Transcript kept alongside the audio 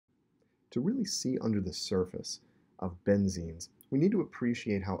To really see under the surface of benzenes, we need to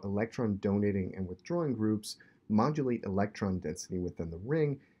appreciate how electron donating and withdrawing groups modulate electron density within the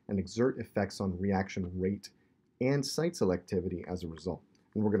ring and exert effects on reaction rate and site selectivity as a result.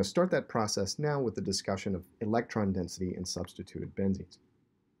 And we're going to start that process now with the discussion of electron density in substituted benzenes.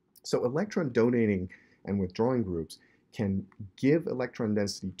 So electron donating and withdrawing groups can give electron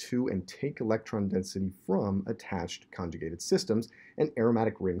density to and take electron density from attached conjugated systems, and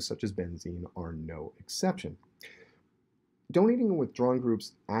aromatic rings such as benzene are no exception. Donating and withdrawing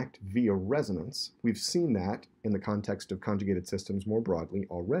groups act via resonance. We've seen that in the context of conjugated systems more broadly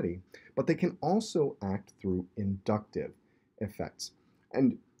already, but they can also act through inductive effects.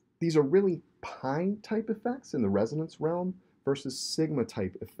 And these are really pi-type effects in the resonance realm versus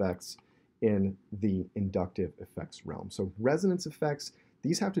sigma-type effects in the inductive effects realm. So resonance effects,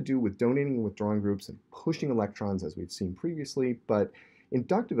 these have to do with donating and withdrawing groups and pushing electrons, as we've seen previously, but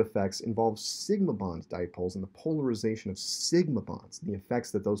inductive effects involve sigma bond dipoles and the polarization of sigma bonds, the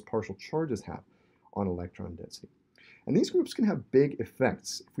effects that those partial charges have on electron density. And these groups can have big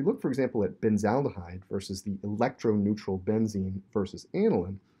effects. If we look, for example, at benzaldehyde versus the electroneutral benzene versus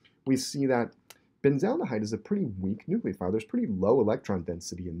aniline, we see that benzaldehyde is a pretty weak nucleophile. There's pretty low electron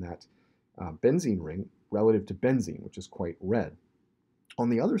density in that benzene ring relative to benzene, which is quite red. On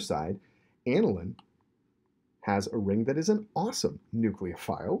the other side, aniline has a ring that is an awesome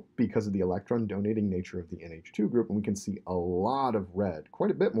nucleophile because of the electron donating nature of the NH2 group, and we can see a lot of red,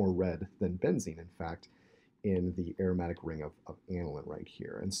 quite a bit more red than benzene, in fact, in the aromatic ring of aniline right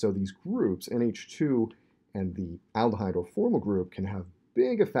here. And so these groups, NH2 and the aldehyde or formal group, can have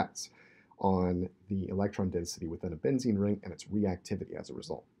big effects on the electron density within a benzene ring and its reactivity as a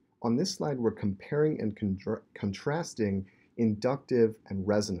result. On this slide, we're comparing and contrasting inductive and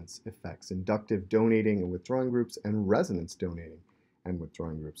resonance effects, inductive donating and withdrawing groups, and resonance donating and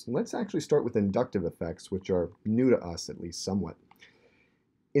withdrawing groups. And let's actually start with inductive effects, which are new to us at least somewhat.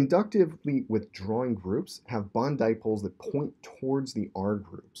 Inductively withdrawing groups have bond dipoles that point towards the R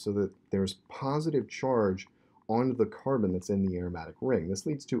group so that there's positive charge onto the carbon that's in the aromatic ring. This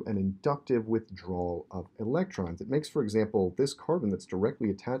leads to an inductive withdrawal of electrons. It makes, for example, this carbon that's directly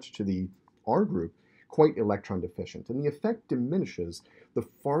attached to the R group quite electron deficient, and the effect diminishes the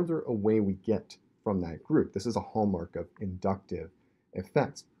farther away we get from that group. This is a hallmark of inductive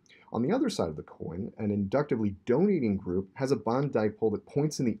effects. On the other side of the coin, an inductively donating group has a bond dipole that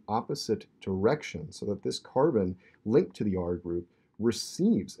points in the opposite direction so that this carbon linked to the R group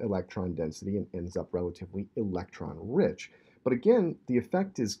receives electron density and ends up relatively electron-rich. But again, the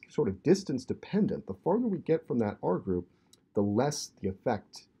effect is sort of distance dependent. The farther we get from that R group, the less the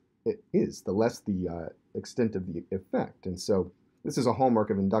effect it is, the less the extent of the effect. And so this is a hallmark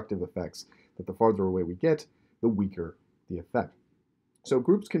of inductive effects, that the farther away we get, the weaker the effect. So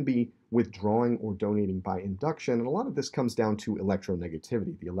groups can be withdrawing or donating by induction, and a lot of this comes down to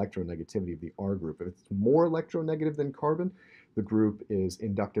electronegativity, the electronegativity of the R group. If it's more electronegative than carbon, the group is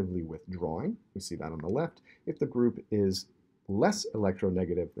inductively withdrawing. We see that on the left. If the group is less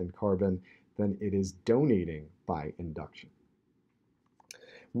electronegative than carbon, then it is donating by induction.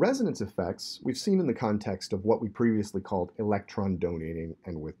 Resonance effects we've seen in the context of what we previously called electron donating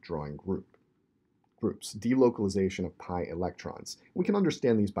and withdrawing groups, delocalization of pi electrons. We can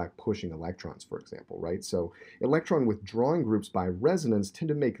understand these by pushing electrons, for example, right? So electron withdrawing groups by resonance tend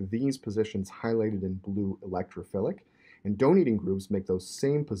to make these positions highlighted in blue electrophilic, and donating groups make those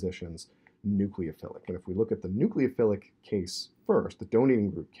same positions nucleophilic. And if we look at the nucleophilic case first, the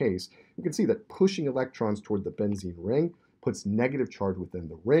donating group case, you can see that pushing electrons toward the benzene ring puts negative charge within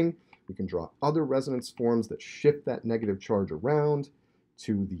the ring. We can draw other resonance forms that shift that negative charge around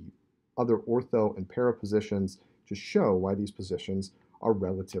to the other ortho and para positions to show why these positions are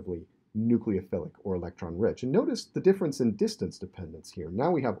relatively nucleophilic or electron-rich. And notice the difference in distance dependence here.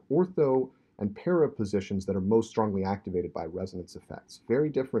 Now we have ortho and para positions that are most strongly activated by resonance effects. Very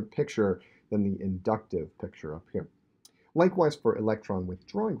different picture than the inductive picture up here. Likewise, for electron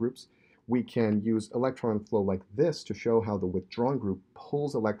withdrawing groups, we can use electron flow like this to show how the withdrawing group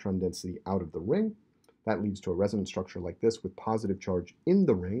pulls electron density out of the ring. That leads to a resonance structure like this with positive charge in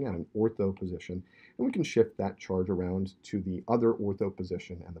the ring at an ortho position, and we can shift that charge around to the other ortho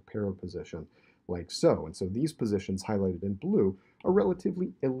position and the para position like so. And so these positions highlighted in blue are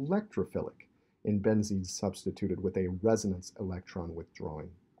relatively electrophilic in benzenes substituted with a resonance electron withdrawing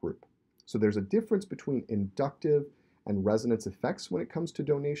group. So there's a difference between inductive and resonance effects when it comes to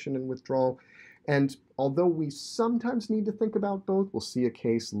donation and withdrawal. And although we sometimes need to think about both, we'll see a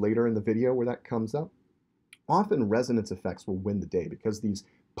case later in the video where that comes up, often resonance effects will win the day because these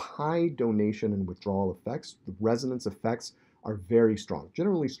pi donation and withdrawal effects, the resonance effects, are very strong,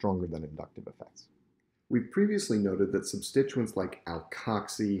 generally stronger than inductive effects. We've previously noted that substituents like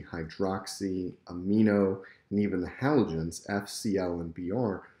alkoxy, hydroxy, amino, and even the halogens, F, Cl, and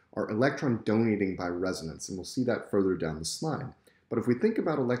Br, are electron donating by resonance, and we'll see that further down the slide. But if we think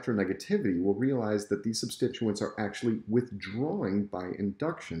about electronegativity, we'll realize that these substituents are actually withdrawing by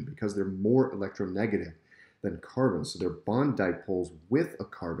induction because they're more electronegative than carbon. So their bond dipoles with a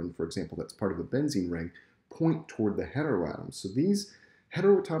carbon, for example, that's part of a benzene ring, point toward the heteroatoms. So these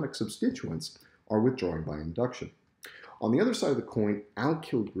heteroatomic substituents are withdrawing by induction. On the other side of the coin,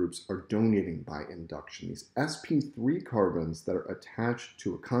 alkyl groups are donating by induction. These sp3 carbons that are attached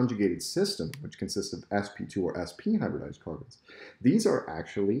to a conjugated system, which consists of sp2 or sp hybridized carbons, these are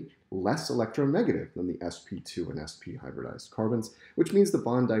actually less electronegative than the sp2 and sp hybridized carbons, which means the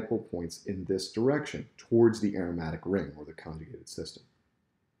bond dipole points in this direction, towards the aromatic ring or the conjugated system.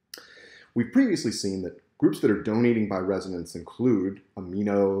 We've previously seen that groups that are donating by resonance include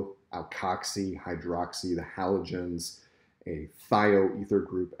amino, alkoxy, hydroxy, the halogens, a thioether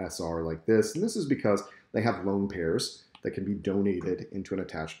group SR like this. And this is because they have lone pairs that can be donated into an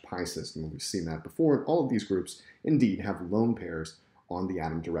attached pi system. We've seen that before, and all of these groups indeed have lone pairs on the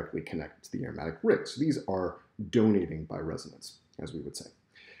atom directly connected to the aromatic ring. So these are donating by resonance, as we would say.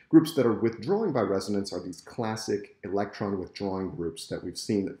 Groups that are withdrawing by resonance are these classic electron withdrawing groups that we've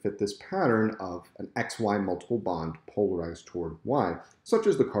seen that fit this pattern of an XY multiple bond polarized toward Y, such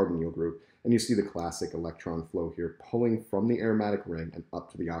as the carbonyl group. And you see the classic electron flow here pulling from the aromatic ring and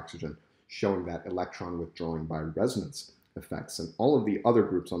up to the oxygen, showing that electron withdrawing by resonance effects. And all of the other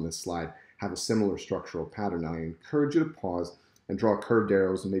groups on this slide have a similar structural pattern. Now I encourage you to pause and draw curved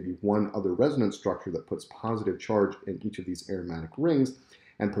arrows and maybe one other resonance structure that puts positive charge in each of these aromatic rings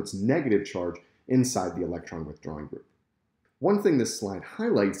and puts negative charge inside the electron withdrawing group. One thing this slide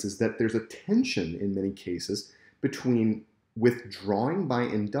highlights is that there's a tension in many cases between withdrawing by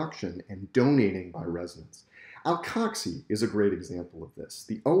induction and donating by resonance. Alkoxy is a great example of this.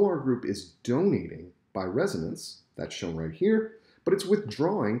 The OR group is donating by resonance, that's shown right here, but it's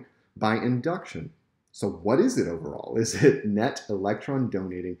withdrawing by induction. So what is it overall? Is it net electron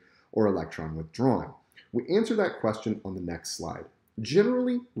donating or electron withdrawing? We answer that question on the next slide.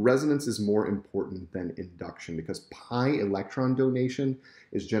 Generally, resonance is more important than induction because pi electron donation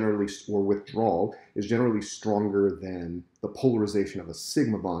is generally, or withdrawal, is generally stronger than the polarization of a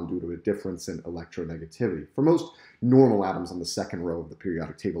sigma bond due to a difference in electronegativity for most normal atoms on the second row of the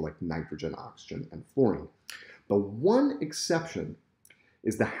periodic table like nitrogen, oxygen, and fluorine. The one exception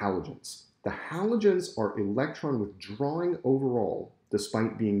is the halogens. The halogens are electron withdrawing overall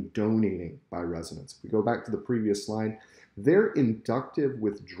despite being donating by resonance. If we go back to the previous slide, their inductive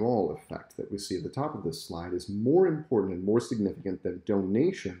withdrawal effect that we see at the top of this slide is more important and more significant than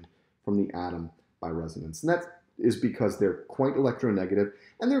donation from the atom by resonance. And that is because they're quite electronegative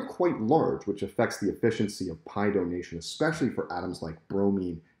and they're quite large, which affects the efficiency of pi donation, especially for atoms like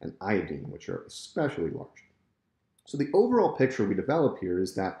bromine and iodine, which are especially large. So the overall picture we develop here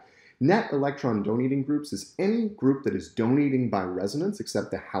is that net electron donating groups is any group that is donating by resonance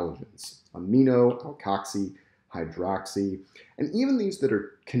except the halogens, amino, alkoxy, hydroxy, and even these that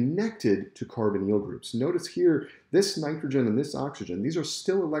are connected to carbonyl groups. Notice here, this nitrogen and this oxygen, these are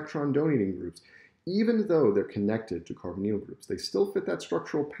still electron donating groups, even though they're connected to carbonyl groups. They still fit that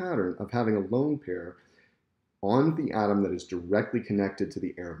structural pattern of having a lone pair on the atom that is directly connected to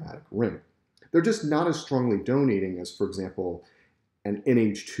the aromatic ring. They're just not as strongly donating as, for example, an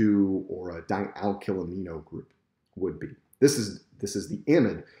NH2 or a dialkylamino group would be. This is the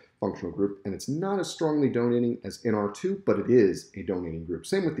amide functional group, and it's not as strongly donating as NR2, but it is a donating group.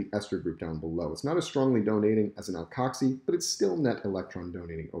 Same with the ester group down below. It's not as strongly donating as an alkoxy, but it's still net electron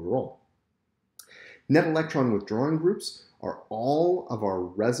donating overall. Net electron withdrawing groups are all of our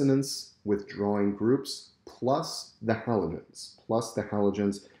resonance withdrawing groups plus the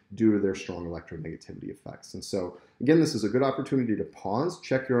halogens due to their strong electronegativity effects. And so, again, this is a good opportunity to pause,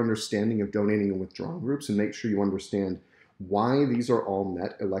 check your understanding of donating and withdrawing groups, and make sure you understand why these are all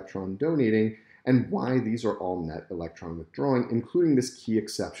net electron donating and why these are all net electron withdrawing, including this key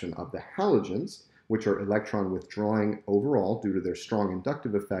exception of the halogens, which are electron withdrawing overall due to their strong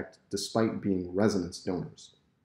inductive effect despite being resonance donors.